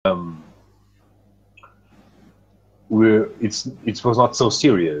it was not so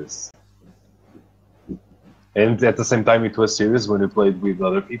serious, and at the same time it was serious when you played with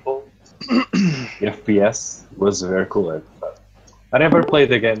other people. FPS was very cool. I never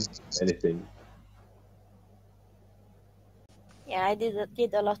played again anything. Yeah, I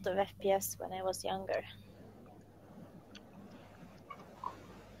did a lot of FPS when I was younger.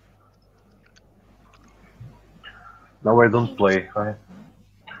 Now I don't play.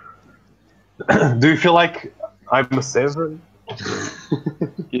 Do you feel like I'm a 7?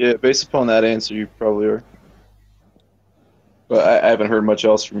 Yeah, based upon that answer, you probably are. But I haven't heard much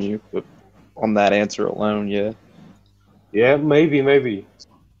else from you, but on that answer alone, yeah. Yeah, maybe.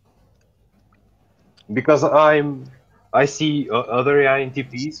 Because I see other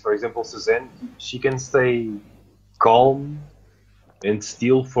INTPs, for example, Suzanne, she can stay calm and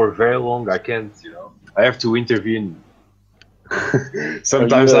still for very long. I can't, I have to intervene.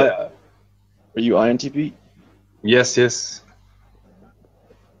 Sometimes Are you INTP? Yes.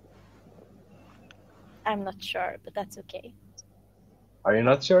 I'm not sure, but that's okay. Are you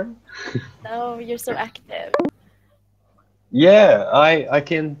not sure? No, you're so active. Yeah, I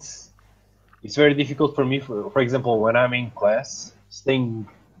can't. It's very difficult for me, for example, when I'm in class, staying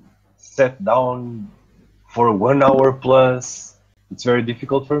sat down for 1 hour plus, it's very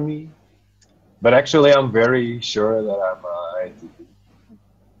difficult for me. But actually, I'm very sure that I'm INTP.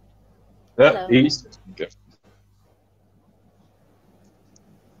 Hello. Okay.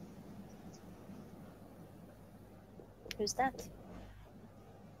 Who's that?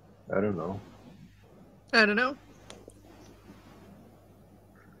 I don't know. I don't know.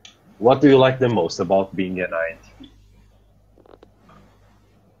 What do you like the most about being an INTP?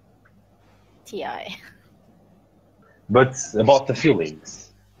 TI. But about the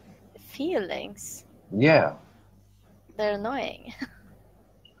feelings. Feelings? Yeah. They're annoying.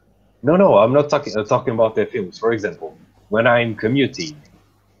 No, I'm not talking about the feelings. For example, when I'm commuting,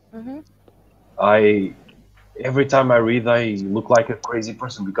 every time I read, I look like a crazy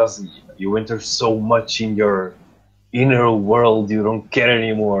person because you enter so much in your inner world, you don't care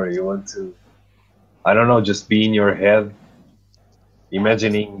anymore. You want to, I don't know, just be in your head,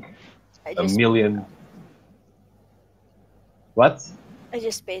 imagining a million. What? I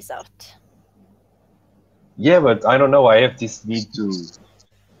just space out. Yeah, but I don't know. I have this need to.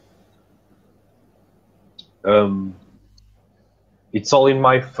 It's all in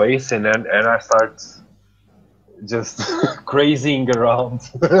my face, and I start just crazing around.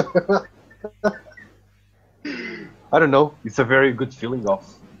 I don't know. It's a very good feeling of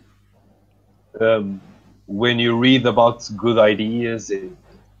when you read about good ideas and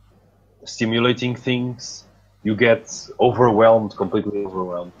stimulating things, you get overwhelmed, completely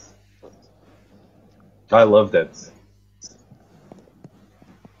overwhelmed. I love that.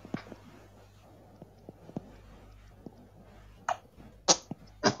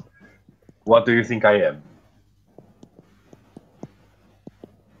 What do you think I am?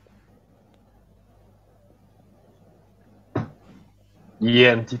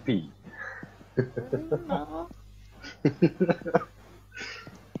 ENTP. No.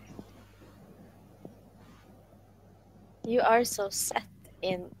 You are so set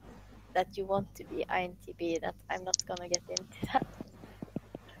in that you want to be INTP that I'm not gonna get into that.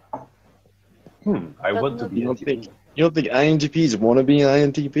 I want to be. You don't think INTPs want to be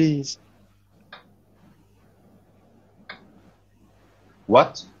INTPs?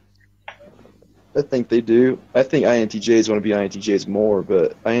 What? I think they do. I think INTJs want to be INTJs more,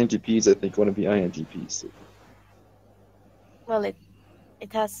 but INTPs I think want to be INTPs. Well, it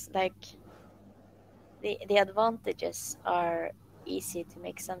has like the advantages are easy to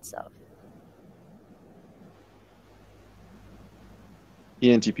make sense of.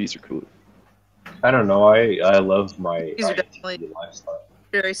 ENTPs are cool. I don't know. I love my These are INTP definitely lifestyle.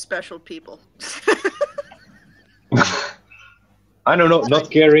 very special people. I don't know.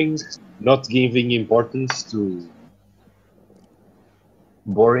 Not caring, not giving importance to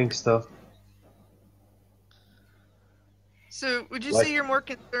boring stuff. So, would you Like- say you're more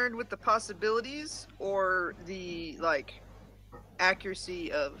concerned with the possibilities or the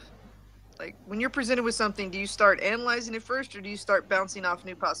accuracy of, when you're presented with something, do you start analyzing it first, or do you start bouncing off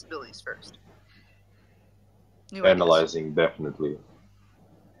new possibilities first? New ideas. Analyzing, definitely.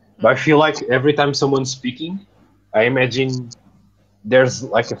 But I feel like every time someone's speaking, I imagine there's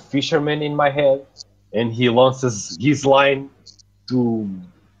like a fisherman in my head, and he launches his line to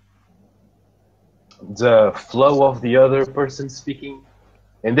the flow of the other person speaking.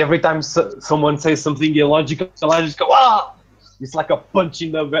 And every time someone says something illogical, I just go, ah! It's like a punch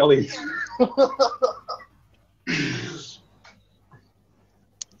in the belly.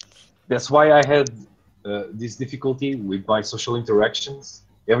 That's why I had this difficulty with my social interactions.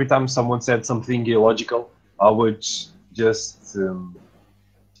 Every time someone said something illogical, I would just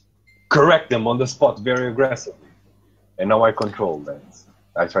correct them on the spot very aggressively. And now I control that.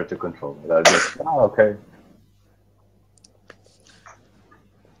 I try to control it. I just, okay.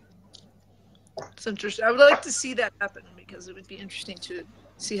 It's interesting. I would like to see that happen because it would be interesting to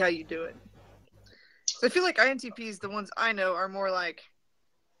see how you do it. So I feel like INTPs, the ones I know, are more like,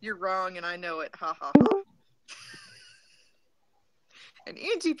 you're wrong and I know it, ha ha ha. And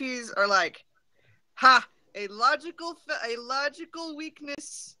ENTPs are like, ha, a logical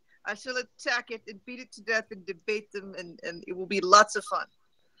weakness. I shall attack it and beat it to death and debate them, and it will be lots of fun.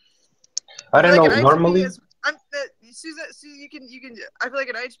 I don't know. An Normally, Susan, you can. I feel like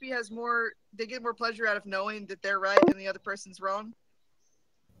an IHP has more. They get more pleasure out of knowing that they're right and the other person's wrong.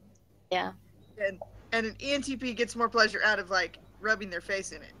 Yeah. And an ENTP gets more pleasure out of like rubbing their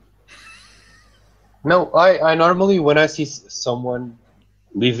face in it. no. I normally, when I see someone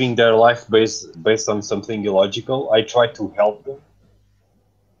living their life based on something illogical, I try to help them.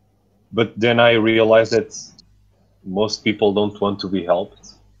 But then I realize that most people don't want to be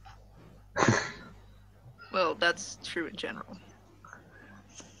helped. Well, that's true in general.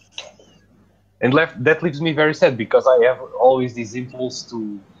 And that leaves me very sad because I have always this impulse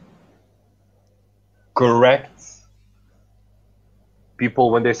to correct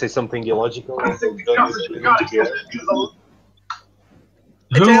people when they say something illogical. And they don't usually hear it.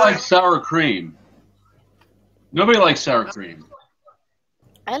 Who likes sour cream? Nobody likes sour cream.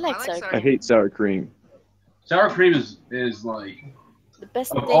 I like I like sour sour I cream. hate sour cream. Sour cream is like, The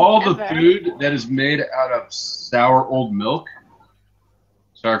best of thing all the ever. food that is made out of sour old milk,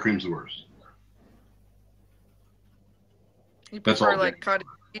 sour cream's the worst. You That's prefer all like day. cottage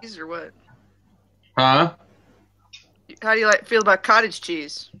cheese or what? Huh? How do you feel about cottage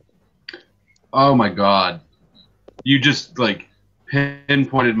cheese? Oh my god. You just like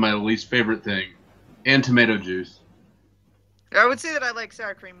pinpointed my least favorite thing. And tomato juice. I would say that I like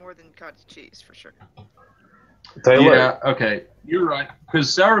sour cream more than cottage cheese for sure. Taylor, Yeah, okay. You're right.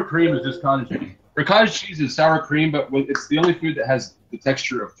 Because sour cream is just cottage cheese. Or cottage cheese is sour cream, but it's the only food that has the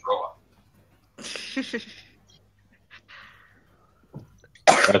texture of throw up.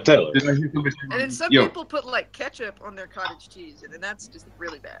 Taylor. Did I hear somebody say And then some Yo, people put like ketchup on their cottage cheese, and then that's just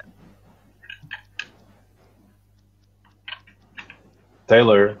really bad.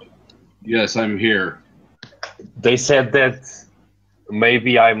 Taylor, yes, I'm here. they said that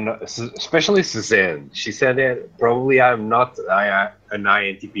maybe I'm not, especially Suzanne. She said that probably I'm not an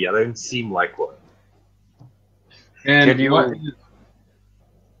INTP. I don't seem like one. And Can you what,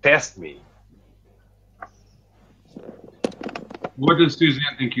 test me? what does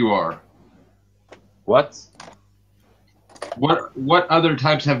Suzanne think you are? What? What other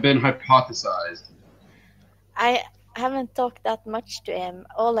types have been hypothesized? I haven't talked that much to him.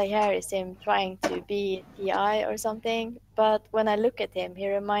 All I hear is him trying to be TI or something. But when I look at him,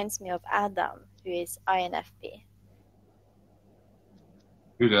 he reminds me of Adam, who is INFP.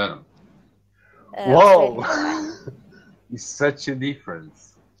 Who's Adam? Whoa! Australian guy. It's such a difference.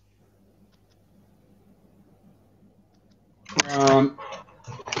 I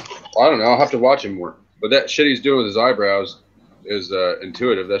don't know. I'll have to watch him more. But that shit he's doing with his eyebrows is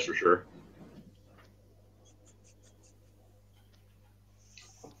intuitive, that's for sure.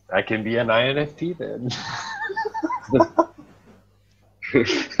 I can be an INFP then.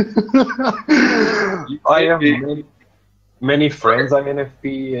 I have many friends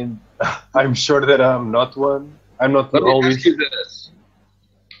INFP, and I'm sure that I'm not one. I'm not Let me always. ask you this.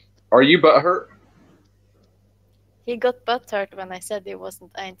 Are you butthurt? He got butthurt when I said he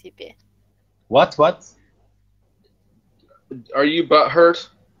wasn't INTP. What? Are you butthurt?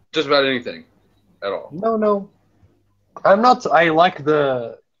 Just about anything at all. No. I'm not. I like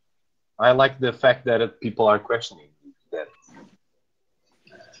the fact that people are questioning that.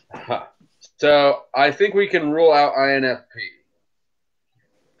 Huh. So I think we can rule out INFP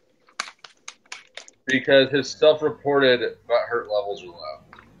because his self-reported butthurt levels are low.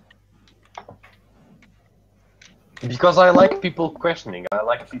 Because I like people questioning. I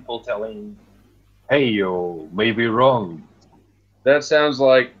like people telling, "Hey, you may be wrong." That sounds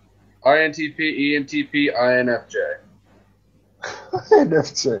like INTP, ENTP, INFJ,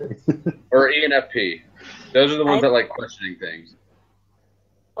 INFJ. or ENFP. Those are the ones I- that like questioning things.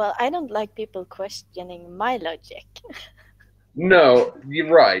 Well, I don't like people questioning my logic. No,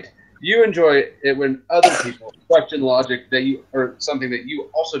 you're right. You enjoy it when other people question logic that you or something that you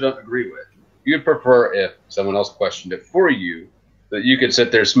also don't agree with. You'd prefer if someone else questioned it for you, that you could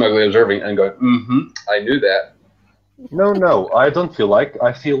sit there smugly observing and go, "Mm-hmm, I knew that." No, I don't feel like.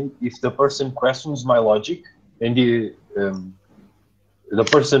 I feel if the person questions my logic and the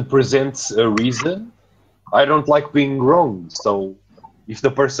person presents a reason, I don't like being wrong. So if the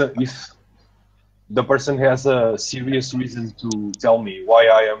person has a serious reason to tell me why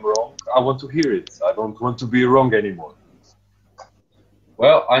I am wrong, I want to hear it. I don't want to be wrong anymore.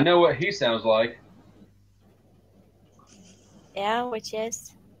 Well, I know what he sounds like. Yeah, which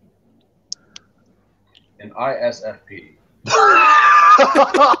is An ISFP.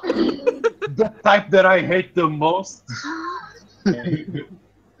 The type that I hate the most.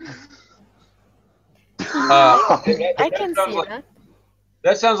 I can see that.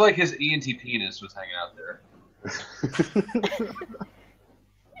 That sounds like his ENT penis was hanging out there.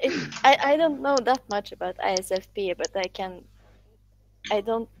 I don't know that much about ISFP, but I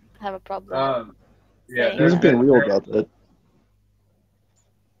don't have a problem. Yeah, He He wasn't being real about that.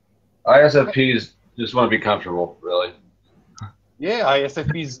 ISFPs just want to be comfortable, really. Yeah,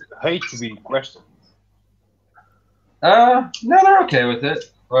 ISFPs hate to be questioned. No, they're okay with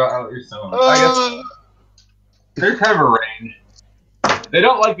it. Well, at least some of them. I guess there's kind of a range. They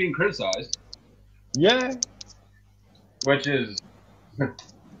don't like being criticized, Yeah, which is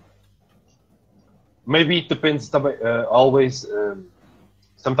maybe it depends. Always,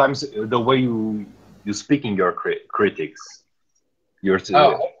 sometimes the way you speaking your critics.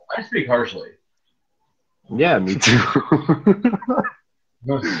 I speak harshly. Yeah, me too.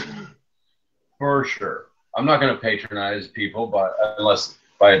 For sure. I'm not going to patronize people, but unless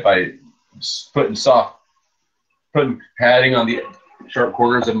by putting padding on the sharp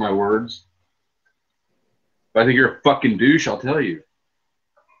corners of my words. If I think you're a fucking douche, I'll tell you.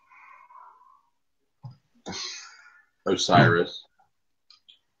 Osiris.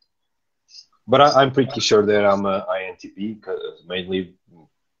 But I'm pretty sure that I'm a INTP, mainly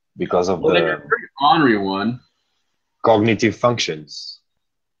because of Well, you're a the pretty ornery one. cognitive functions.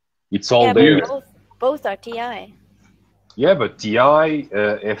 It's all Yeah, there. but both are TI. Yeah, but TI,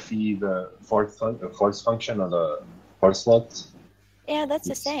 FE, the fourth function or the fourth slot. Yeah, that's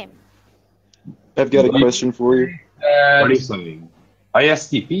the same. I've got a question for you. What are you saying?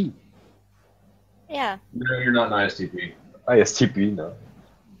 ISTP? Yeah. No, you're not an ISTP. ISTP, no.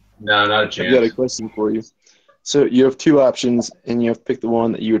 No, not a I've got a chance. question for you. So you have two options, and you have to pick the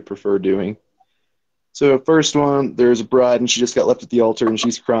one that you would prefer doing. So first one, there's a bride, and she just got left at the altar, and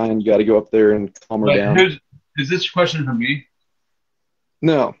she's crying. You got to go up there and calm her But down. is this question for me?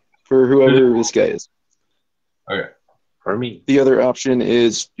 No, for whoever this guy is. Okay. For me. The other option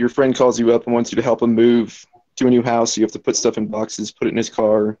is your friend calls you up and wants you to help him move to a new house. You have to put stuff in boxes, put it in his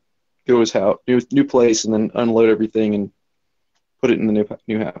car, go to his house, new place, and then unload everything and put it in the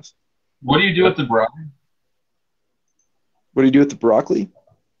new house. What do you do with the bride? What do you do with the broccoli?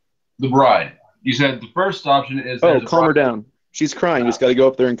 The bride. You said the first option is. Oh, there's a calm her bride. down. She's crying. You just got to go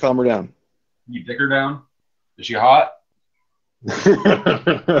up there and calm her down. You dick her down. Is she hot?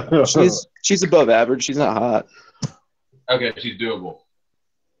 She's above average. She's not hot. Okay, she's doable.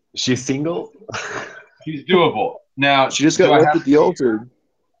 She's single? She's doable. Now She just do got I left have at the altar.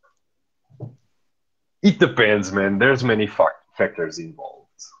 It depends, man. There's many factors involved.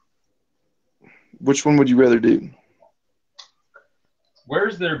 Which one would you rather do?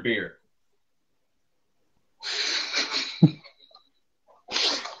 Where's their beer?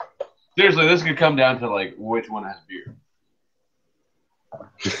 Seriously, this could come down to like which one has beer.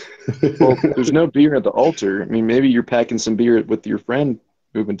 Well, there's no beer at the altar. I mean, maybe you're packing some beer with your friend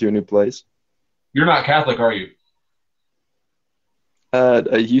moving to a new place. You're not Catholic, are you?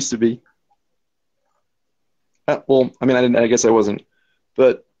 I used to be. Well, I mean, I didn't. I guess I wasn't.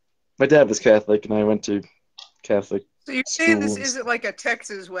 But my dad was Catholic, and I went to Catholic. So you're saying this schools. isn't like a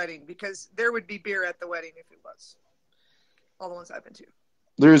Texas wedding, because there would be beer at the wedding if it was. All the ones I've been to.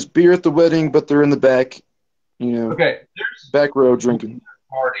 There's beer at the wedding, but they're in the back, Okay, there's back row drinking.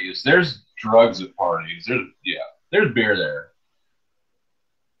 parties. There's drugs at parties. There's beer there.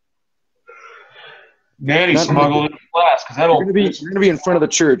 Nanny Not- smuggled in a flask because You're gonna be in front of the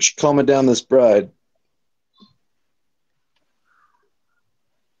church, calming down this bride.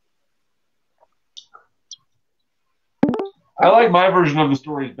 I like my version of the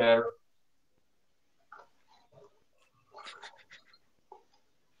stories better.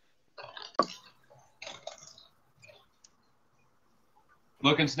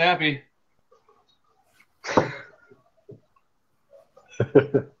 Looking snappy.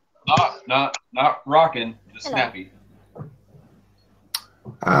 Not rocking, just Hello. snappy.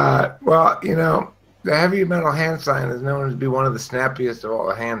 Well, the heavy metal hand sign is known to be one of the snappiest of all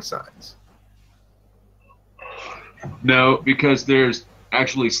the hand signs. No, because there's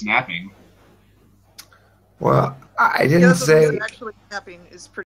actually snapping. Well, I Yeah, didn't that's what I'm say. saying. Actually snapping is pretty